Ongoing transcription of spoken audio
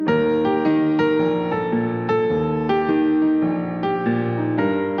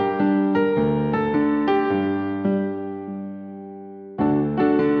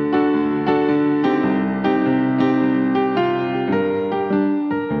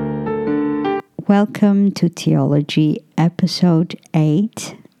Welcome to Theology Episode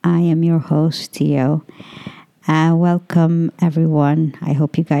 8. I am your host, Theo. Welcome, everyone. I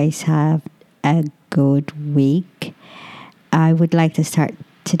hope you guys have a good week. I would like to start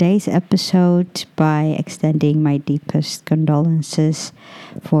today's episode by extending my deepest condolences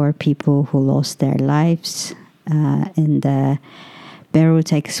for people who lost their lives in the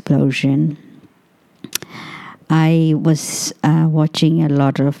Beirut explosion. I was watching a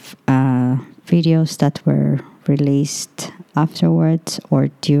lot of videos that were released afterwards or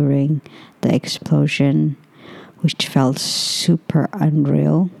during the explosion, which felt super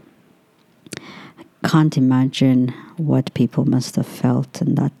unreal. I can't imagine what people must have felt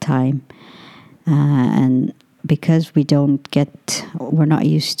in that time. And because we're not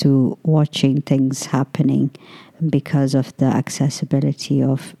used to watching things happening because of the accessibility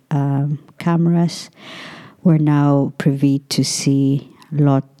of cameras, we're now privy to see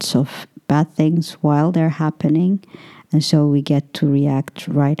lots of bad things while they're happening, and so we get to react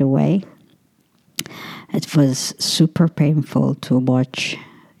right away. It was super painful to watch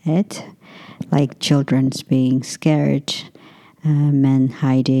it, like children's being scared, men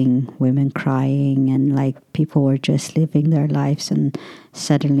hiding, women crying, and like people were just living their lives, and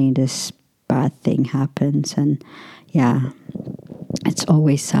suddenly this bad thing happens. And yeah, it's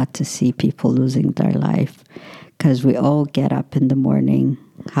always sad to see people losing their life, because we all get up in the morning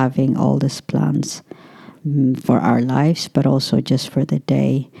having all these plans for our lives, but also just for the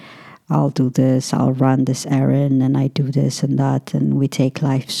day. I'll do this, I'll run this errand, and I do this and that, and we take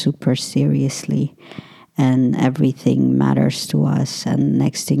life super seriously, and everything matters to us. And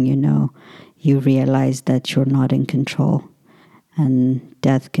next thing you know, you realize that you're not in control, and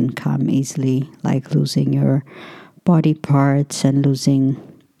death can come easily, like losing your body parts and losing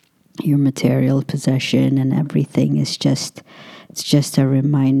your material possession and everything. It's just a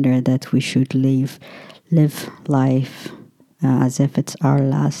reminder that we should live life as if it's our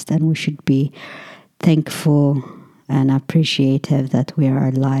last, and we should be thankful and appreciative that we are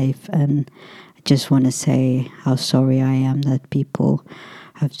alive. And I just want to say how sorry I am that people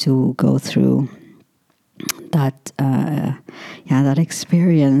have to go through that that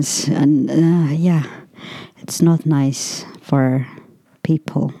experience. And it's not nice for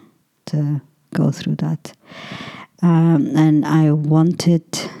people to go through that. And I wanted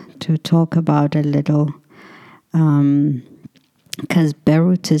to talk about a little, because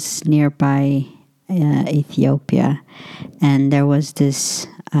Beirut is nearby Ethiopia, and there was this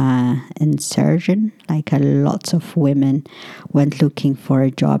insurgent, like lots of women went looking for a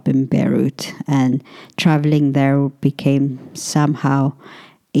job in Beirut, and traveling there became somehow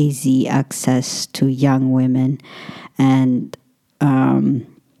easy access to young women and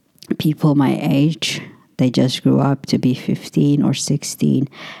people my age. They just grew up to be 15 or 16,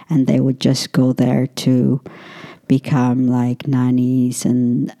 and they would just go there to become like nannies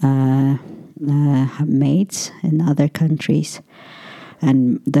and maids in other countries.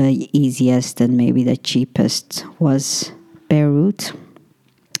 And the easiest and maybe the cheapest was Beirut.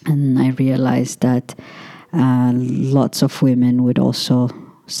 And I realized that lots of women would also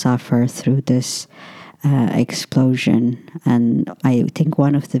suffer through this explosion. And I think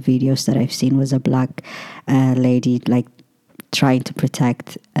one of the videos that I've seen was a black lady like trying to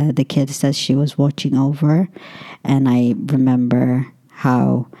protect the kids that she was watching over. And I remember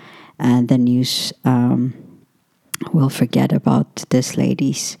how the news will forget about these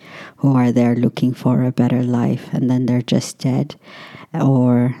ladies who are there looking for a better life, and then they're just dead,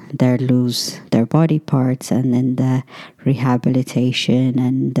 or they lose their body parts. And in the rehabilitation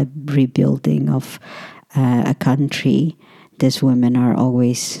and the rebuilding of a country, these women are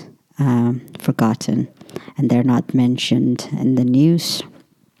always forgotten, and they're not mentioned in the news.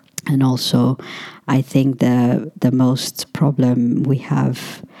 And also, I think the most problem we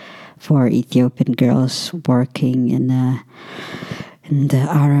have for Ethiopian girls working in the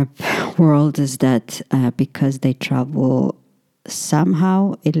Arab world is that because they travel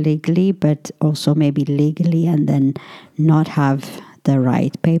somehow illegally, but also maybe legally, and then not have the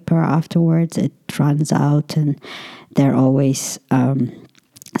right paper afterwards, it runs out, and they're always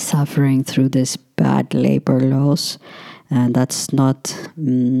suffering through this bad labor laws, and that's not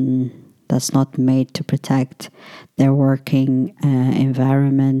made to protect their working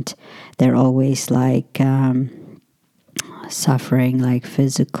environment. They're always like suffering like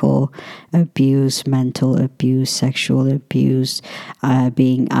physical abuse, mental abuse, sexual abuse,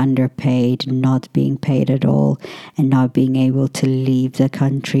 being underpaid, not being paid at all, and not being able to leave the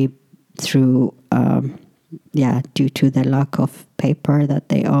country through due to the lack of paper that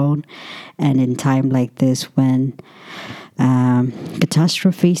they own. And in time like this, when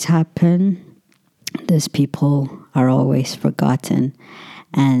catastrophes happen, these people are always forgotten.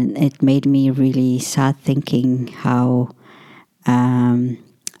 And it made me really sad thinking how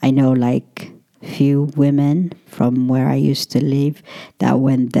I know like few women from where I used to live that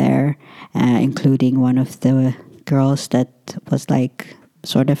went there, including one of the girls that was like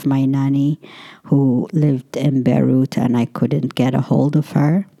sort of my nanny, who lived in Beirut, and I couldn't get a hold of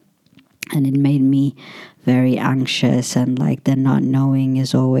her. And it made me very anxious, and like the not knowing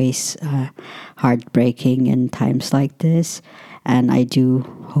is always heartbreaking in times like this. And I do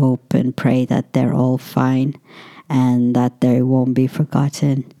hope and pray that they're all fine and that they won't be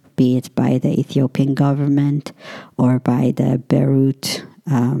forgotten, be it by the Ethiopian government or by the Beirut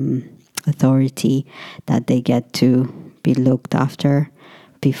authority, that they get to be looked after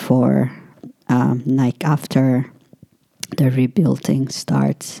before, like after the rebuilding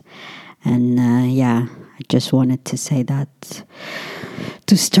starts. And I just wanted to say that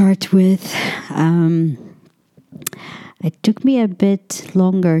to start with. It took me a bit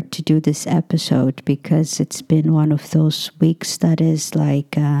longer to do this episode because it's been one of those weeks that is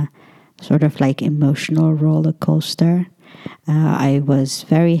like sort of like emotional roller coaster. I was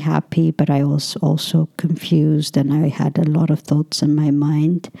very happy, but I was also confused, and I had a lot of thoughts in my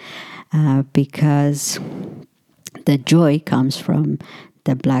mind because the joy comes from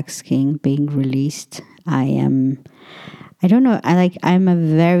the Black Skin being released. I'm a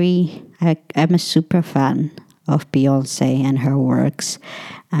super fan of Beyonce and her works.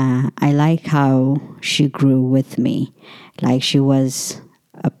 I like how she grew with me. Like, she was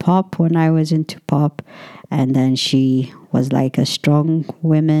a pop when I was into pop, and then she was like a strong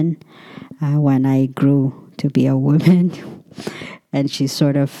woman when I grew to be a woman. And she's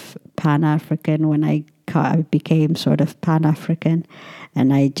sort of Pan-African when I became sort of Pan-African.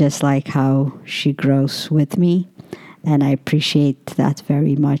 And I just like how she grows with me. And I appreciate that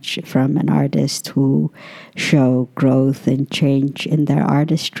very much from an artist who show growth and change in their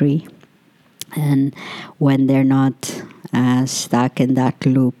artistry. And when they're not stuck in that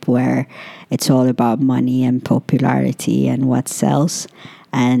loop where it's all about money and popularity and what sells.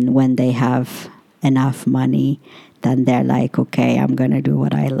 And when they have enough money, then they're like, okay, I'm going to do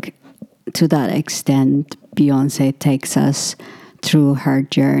what I like. To that extent, Beyonce takes us through her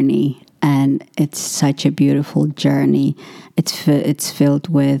journey. And it's such a beautiful journey. It's filled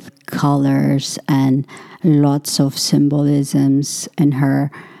with colors and lots of symbolisms in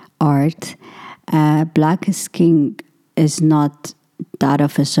her art. Black Skin is not that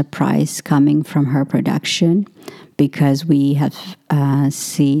of a surprise coming from her production, because we have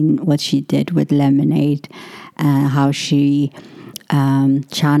seen what she did with Lemonade, how she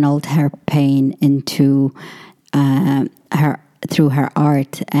channeled her pain into through her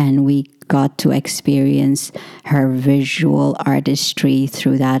art, and we got to experience her visual artistry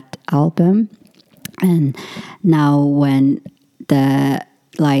through that album. And now when the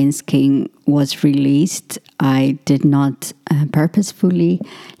Lion King was released, I did not purposefully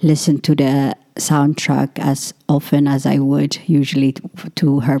listen to the soundtrack as often as I would usually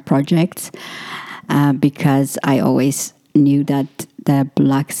to her projects, because I always knew that the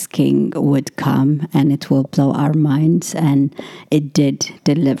Black Skin would come and it will blow our minds, and it did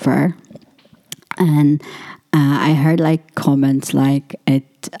deliver. And I heard like comments like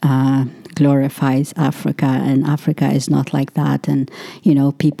it glorifies Africa, and Africa is not like that. And, you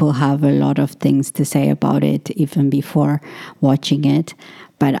know, people have a lot of things to say about it even before watching it.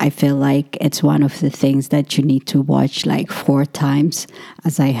 But I feel like it's one of the things that you need to watch like 4 times,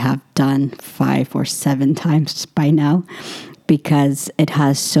 as I have done 5 or 7 times by now, because it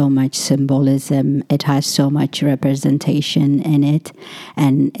has so much symbolism, it has so much representation in it,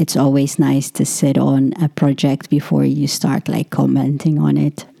 and it's always nice to sit on a project before you start like commenting on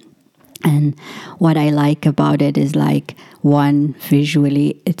it. And what I like about it is, like, one,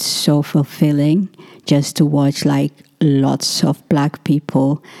 visually, it's so fulfilling just to watch like lots of Black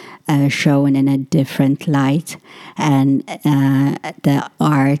people shown in a different light, and the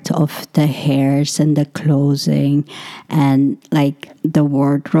art of the hairs and the clothing, and like the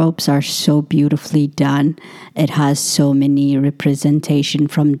wardrobes are so beautifully done. It has so many representation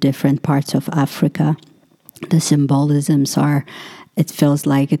from different parts of Africa. The symbolisms are, it feels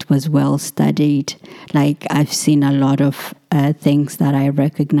like it was well studied. Like, I've seen a lot of things that I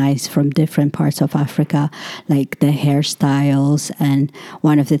recognize from different parts of Africa, like the hairstyles. And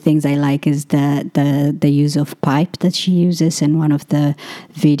one of the things I like is the use of pipe that she uses in one of the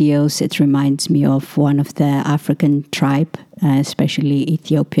videos. It reminds me of one of the African tribe, especially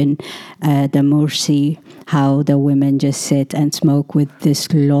Ethiopian, the Mursi, how the women just sit and smoke with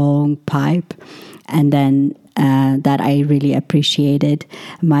this long pipe. and then that I really appreciated.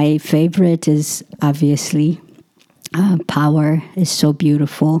 My favorite is obviously Power is so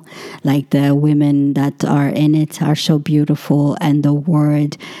beautiful. Like the women that are in it are so beautiful, and the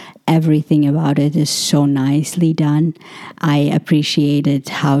word, everything about it is so nicely done. I appreciated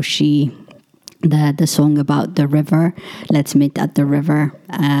how she the song about the river, let's meet at the river.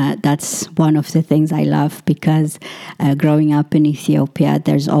 That's one of the things I love, because growing up in Ethiopia,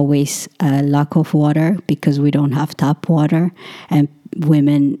 there's always a lack of water because we don't have tap water, and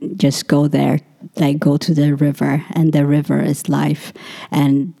women just go there, like go to the river, and the river is life.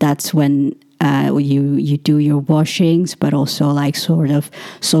 And that's when you do your washings, but also like sort of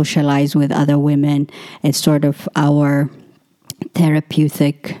socialize with other women. It's sort of our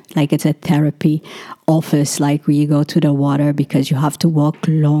therapeutic, like it's a therapy office, like where you go to the water because you have to walk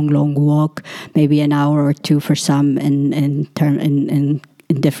long walk, maybe an hour or two for some in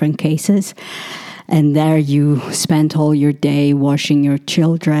different cases. And there you spend all your day washing your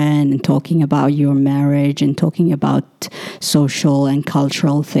children and talking about your marriage and talking about social and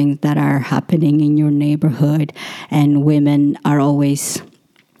cultural things that are happening in your neighborhood. And women are always,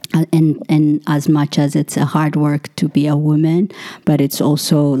 and as much as it's a hard work to be a woman, but it's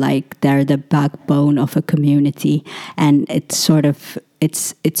also like they're the backbone of a community. And it's sort of,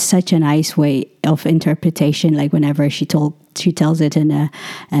 it's such a nice way of interpretation. Like whenever she tells it in a,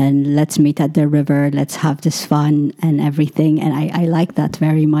 and let's meet at the river, let's have this fun and everything. And I like that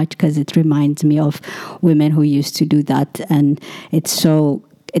very much, because it reminds me of women who used to do that. And it's so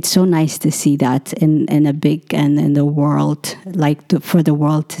nice to see that in a big, and in the world, like for the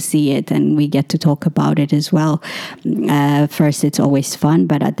world to see it, and we get to talk about it as well. First, it's always fun,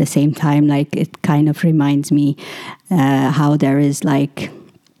 but at the same time, like it kind of reminds me how there is like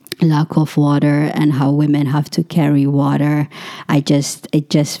lack of water and how women have to carry water. It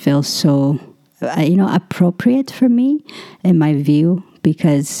just feels so appropriate for me in my view,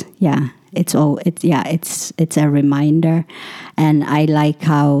 because it's a reminder. And I like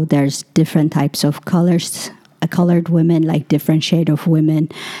how there's different types of colors, colored women, like different shade of women.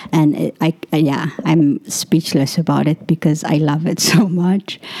 And I'm speechless about it because I love it so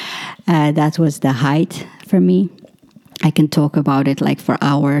much. That was the height for me. I can talk about it like for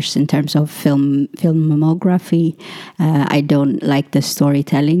hours in terms of filmography. I don't like the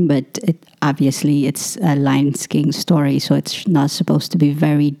storytelling, but obviously it's a Lion King story, so it's not supposed to be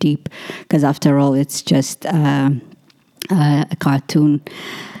very deep, because after all, it's just a cartoon.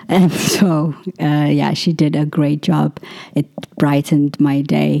 And so, she did a great job. It brightened my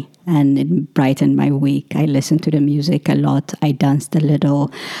day and it brightened my week. I listened to the music a lot. I danced a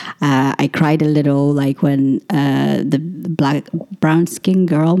little. I cried a little, like when the brown skin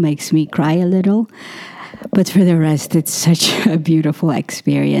girl makes me cry a little. But for the rest, it's such a beautiful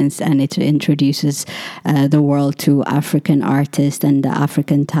experience, and it introduces the world to African artists and the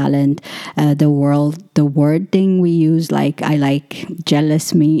African talent. The wording we use, like I like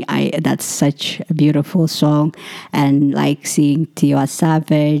 "Jealous Me." That's such a beautiful song, and like seeing Tiwa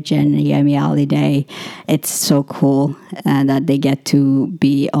Savage and Yemi Alade, it's so cool that they get to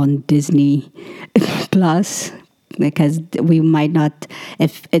be on Disney Plus, because we might not,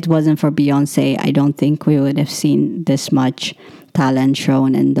 if it wasn't for Beyonce, I don't think we would have seen this much talent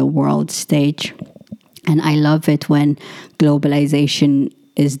shown in the world stage. And I love it when globalization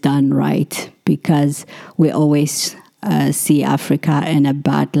is done right, because we always see Africa in a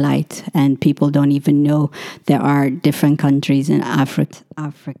bad light, and people don't even know there are different countries in Africa.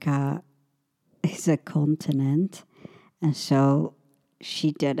 Africa is a continent, and so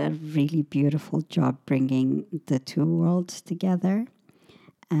she did a really beautiful job bringing the two worlds together.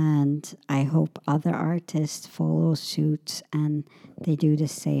 And I hope other artists follow suit and they do the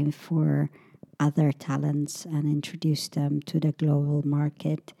same for other talents and introduce them to the global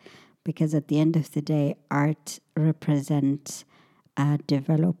market. Because at the end of the day, art represents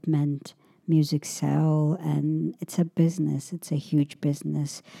development, music sell, and it's a business. It's a huge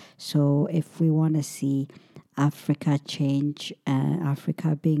business. So if we want to see Africa change,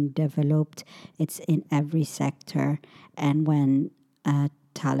 Africa being developed, it's in every sector. And when a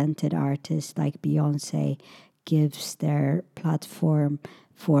talented artist like Beyonce gives their platform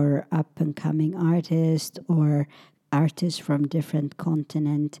for up and coming artists or artists from different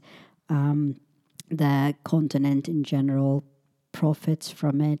continent, the continent in general profits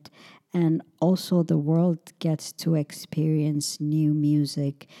from it. And also the world gets to experience new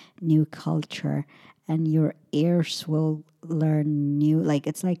music, new culture, and your ears will learn new, like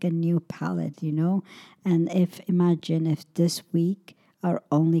it's like a new palette, you know. And imagine if this week our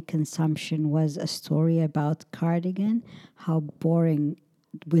only consumption was a story about cardigan, how boring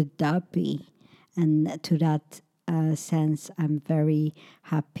would that be? And to that sense, I'm very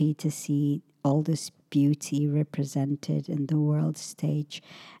happy to see all this beauty represented in the world stage.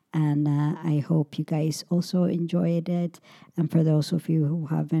 And I hope you guys also enjoyed it. And for those of you who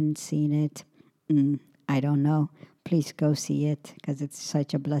haven't seen it, I don't know, please go see it because it's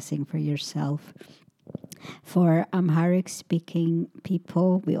such a blessing for yourself. For Amharic speaking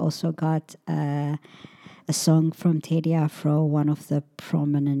people, we also got a song from Teddy Afro, one of the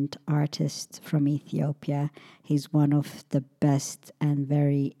prominent artists from Ethiopia. He's one of the best and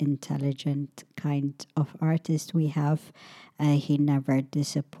very intelligent kind of artist we have. He never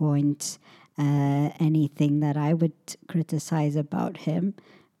disappoints. Anything that I would criticize about him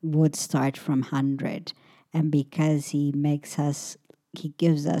would start from 100. And because he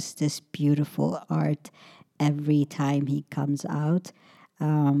gives us this beautiful art every time he comes out.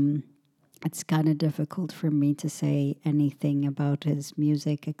 It's kind of difficult for me to say anything about his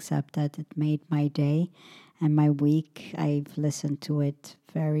music except that it made my day and my week. I listen to it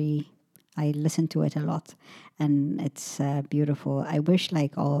a lot, and it's beautiful. I wish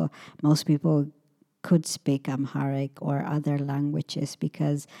most people could speak Amharic or other languages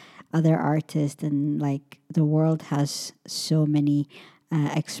because other artists and like the world has so many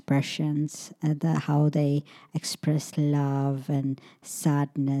expressions, how they express love and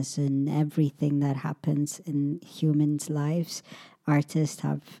sadness and everything that happens in humans' lives. Artists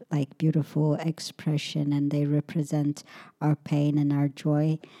have like beautiful expression and they represent our pain and our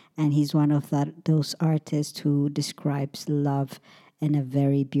joy. And he's one of those artists who describes love in a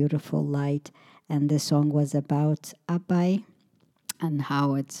very beautiful light. And the song was about Abai and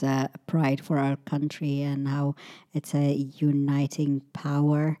how it's a pride for our country and how it's a uniting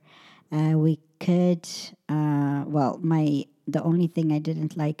power. We could, my the only thing I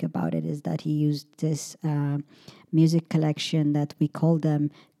didn't like about it is that he used this music collection that we call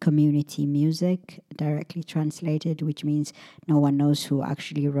them community music, directly translated, which means no one knows who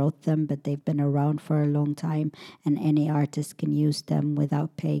actually wrote them, but they've been around for a long time, and any artist can use them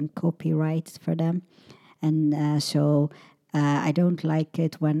without paying copyrights for them. And I don't like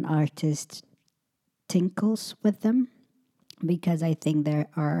it when artists tinkles with them because I think they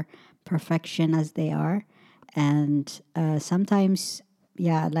are perfection as they are. And sometimes,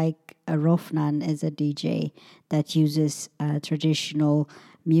 yeah, like Rofnan is a DJ that uses traditional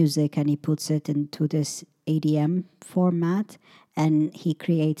music and he puts it into this ADM format and he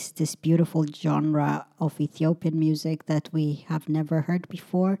creates this beautiful genre of Ethiopian music that we have never heard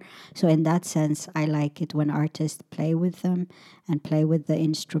before. So, in that sense, I like it when artists play with them and play with the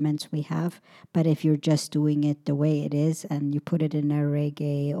instruments we have. But if you're just doing it the way it is and you put it in a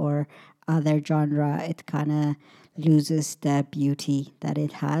reggae or other genre, it kind of loses the beauty that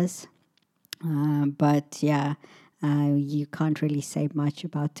it has. But yeah, you can't really say much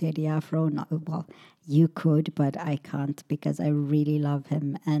about Teddy Afro. Not, well, you could, but I can't because I really love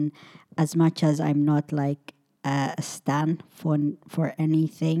him. And as much as I'm not like a stan for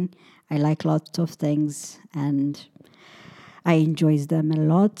anything, I like lots of things and I enjoys them a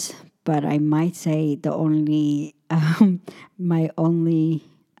lot. But I might say the only my only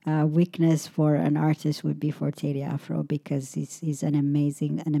weakness for an artist would be for Teddy Afro because he's an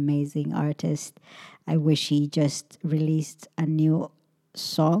amazing artist. I wish he just released a new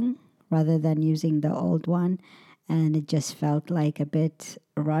song rather than using the old one, and it just felt like a bit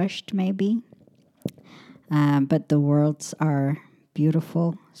rushed, maybe. But the worlds are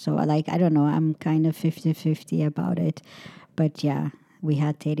beautiful, so I don't know. I'm kind of 50-50 about it, but yeah. We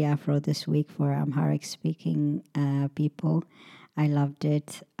had Teddy Afro this week for Amharic speaking people. I loved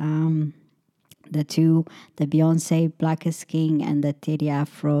it. The Beyonce Blackest King and the Teddy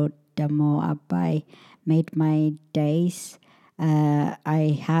Afro Demo Abai made my days.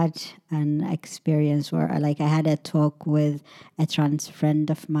 I had an experience where I had a talk with a trans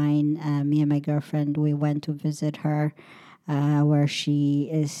friend of mine. Me and my girlfriend, we went to visit her where she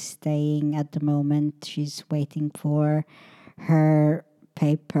is staying at the moment. She's waiting for her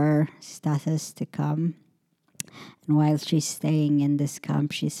paper status to come. And while she's staying in this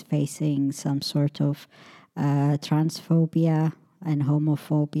camp, she's facing some sort of transphobia and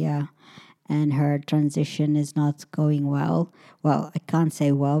homophobia, and her transition is not going well. Well, I can't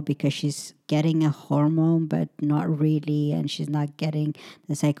say well because she's getting a hormone, but not really, and she's not getting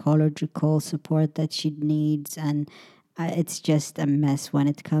the psychological support that she needs, and it's just a mess when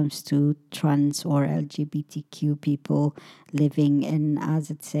it comes to trans or LGBTQ people living in, as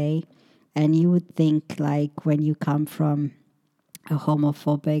it say. And you would think, like, when you come from a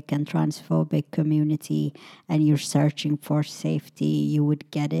homophobic and transphobic community and you're searching for safety, you would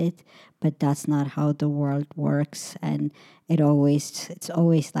get it. But that's not how the world works. And it's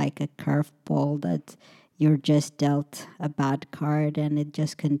always like a curveball that you're just dealt a bad card and it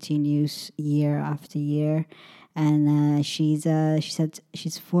just continues year after year. And she said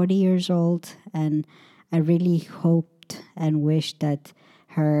she's 40 years old. And I really hoped and wished that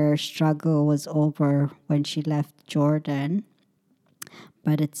her struggle was over when she left Jordan,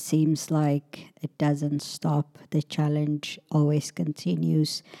 but it seems like it doesn't stop. The challenge always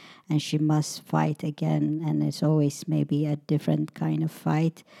continues, and she must fight again. And it's always maybe a different kind of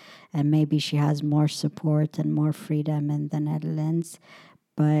fight, and maybe she has more support and more freedom in the Netherlands.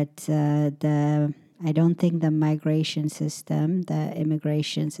 But the I don't think the immigration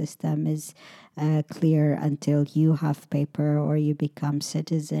system is clear until you have paper or you become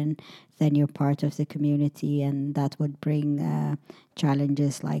citizen. Then you're part of the community, and that would bring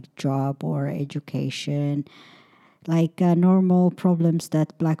challenges like job or education, like normal problems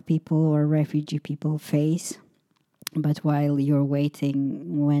that Black people or refugee people face. But while you're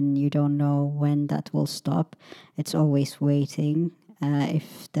waiting, when you don't know when that will stop, it's always waiting.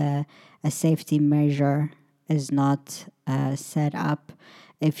 If a safety measure is not set up,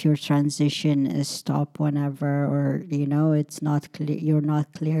 if your transition is stopped whenever, or it's not clear, you're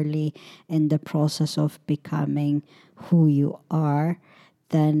not clearly in the process of becoming who you are,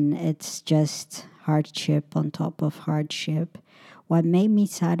 then it's just hardship on top of hardship. What made me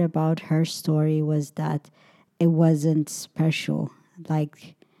sad about her story was that it wasn't special.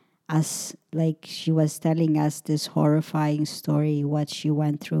 Like she was telling us this horrifying story, what she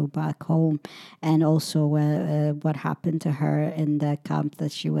went through back home, and also what happened to her in the camp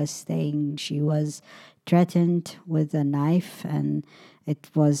that she was staying. She was threatened with a knife, and it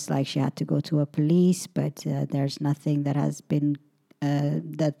was like she had to go to a police, but there's nothing that has been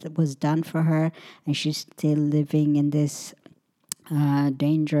that was done for her, and she's still living in this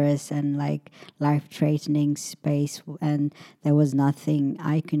dangerous and like life-threatening space. And there was nothing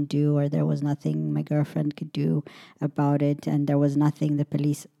I can do, or there was nothing my girlfriend could do about it, and there was nothing the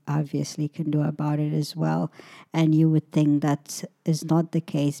police obviously can do about it as well. And you would think that is not the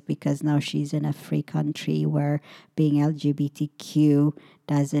case, because now she's in a free country where being LGBTQ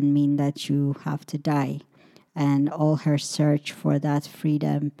doesn't mean that you have to die. And all her search for that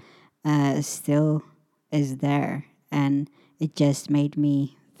freedom still is there. And it just made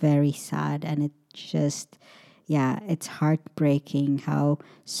me very sad. And it just, yeah, it's heartbreaking how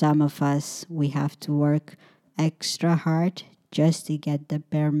some of us, we have to work extra hard just to get the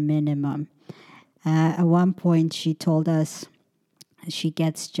bare minimum. At one point, she told us she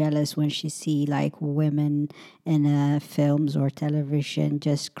gets jealous when she see like women in films or television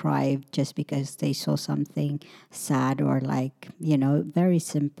just cry just because they saw something sad, or like very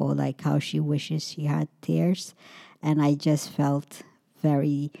simple, like how she wishes she had tears. And I just felt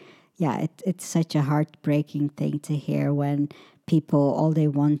very, yeah, it's such a heartbreaking thing to hear when people, all they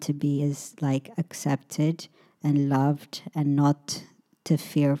want to be is like accepted and loved, and not to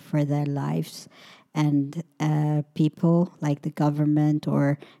fear for their lives. And people like the government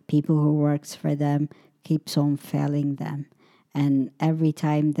or people who works for them keeps on failing them. And every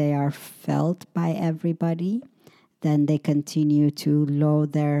time they are felt by everybody, then they continue to lower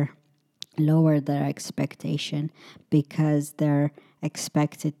their expectation, because they're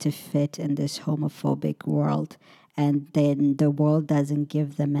expected to fit in this homophobic world. And then the world doesn't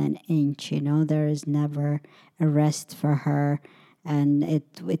give them an inch. There is never a rest for her. And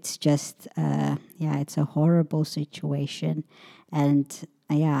it's just yeah, it's a horrible situation. And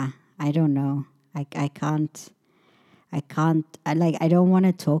yeah, I don't know. I don't want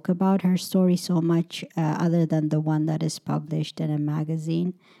to talk about her story so much, other than the one that is published in a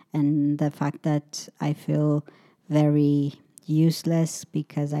magazine, and the fact that I feel very useless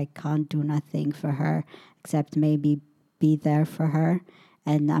because I can't do nothing for her except maybe be there for her.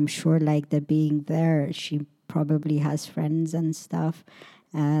 And I'm sure, like, the being there, she probably has friends and stuff,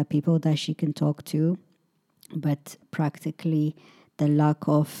 people that she can talk to, but practically the lack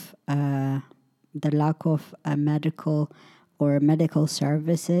of medical or medical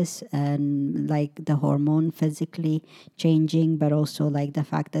services, and like the hormone physically changing, but also like the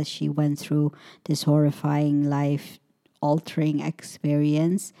fact that she went through this horrifying life altering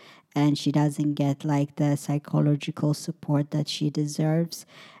experience, and she doesn't get like the psychological support that she deserves.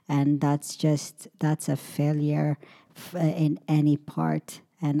 And that's a failure in any part.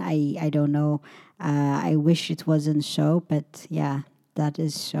 And I don't know, I wish it wasn't so, but yeah, that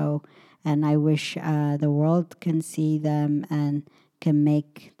is so. And I wish the world can see them and can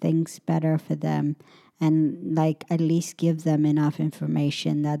make things better for them. and like at least give them enough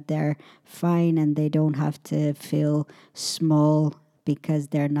information that they're fine and they don't have to feel small because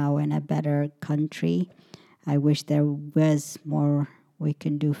they're now in a better country. I wish there was more we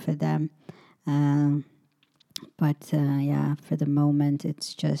can do for them. Um, but yeah, for the moment,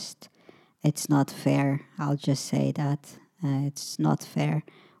 it's not fair. I'll just say that it's not fair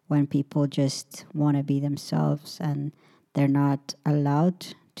when people just want to be themselves and they're not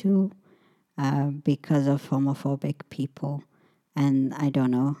allowed to because of homophobic people. And I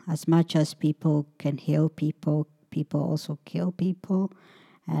don't know, as much as people can heal people, people also kill people.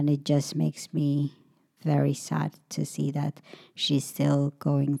 And it just makes me very sad to see that she's still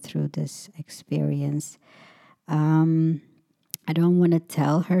going through this experience. Um, I don't want to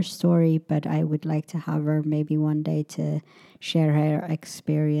tell her story, but I would like to have her maybe one day to share her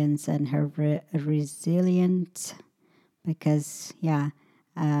experience and her resilience. Because, yeah,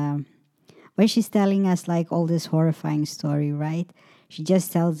 um, when she's telling us like all this horrifying story, right? She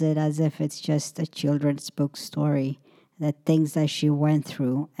just tells it as if it's just a children's book story, the things that she went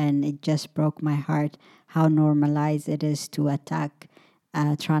through. And it just broke my heart how normalized it is to attack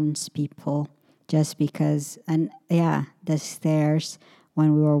trans people just because. And yeah, the stairs,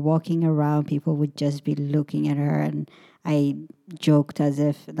 when we were walking around, people would just be looking at her. And I joked as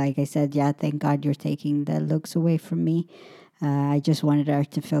if, like I said, yeah, thank God you're taking the looks away from me. I just wanted her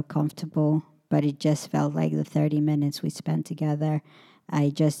to feel comfortable, but it just felt like the 30 minutes we spent together. I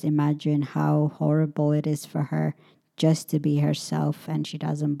just imagine how horrible it is for her just to be herself, and she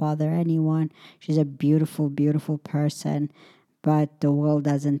doesn't bother anyone. She's a beautiful, beautiful person, but the world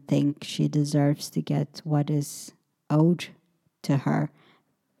doesn't think she deserves to get what is owed to her,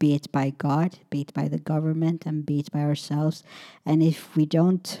 be it by God, be it by the government, and be it by ourselves. And if we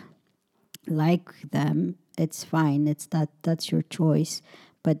don't like them, it's fine. That's your choice.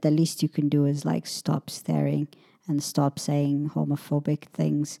 But the least you can do is like stop staring and stop saying homophobic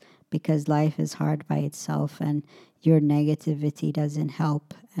things, because life is hard by itself and your negativity doesn't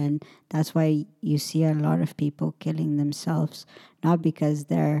help. And that's why you see a lot of people killing themselves, not because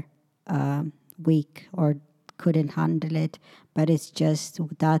they're weak or couldn't handle it, but it's just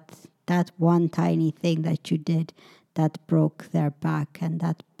that one tiny thing that you did that broke their back and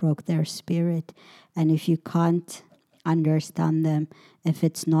that broke their spirit. And if you can't understand them, if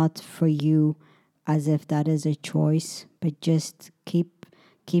it's not for you, as if that is a choice, but just keep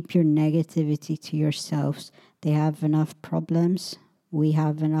your negativity to yourselves. They have enough problems. We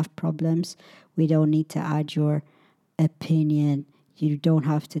have enough problems. We don't need to add your opinion. You don't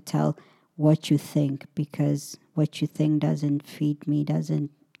have to tell what you think, because what you think doesn't feed me,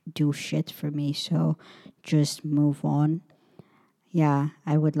 doesn't do shit for me. So just move on. Yeah,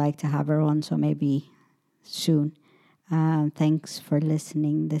 I would like to have her on, so maybe soon. Thanks for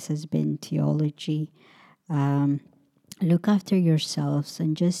listening. This has been Theology. Look after yourselves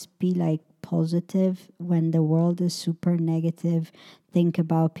and just be like positive when the world is super negative. Think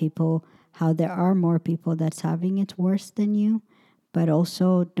about people, how there are more people that's having it worse than you, but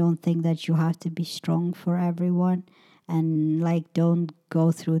also don't think that you have to be strong for everyone. And like, don't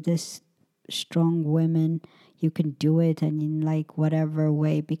go through this strong women, you can do it, and in like whatever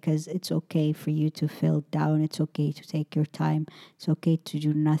way, because it's okay for you to feel down. It's okay to take your time. It's okay to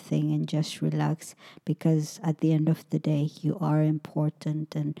do nothing and just relax, because at the end of the day you are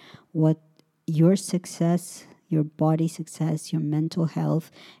important. And what your success, your body success, your mental health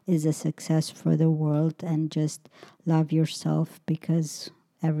is a success for the world. And just love yourself, because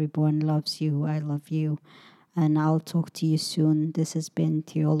everyone loves you. I love you. And I'll talk to you soon. This has been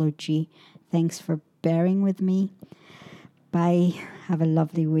Theology. Thanks for bearing with me. Bye. Have a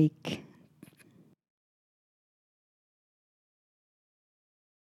lovely week.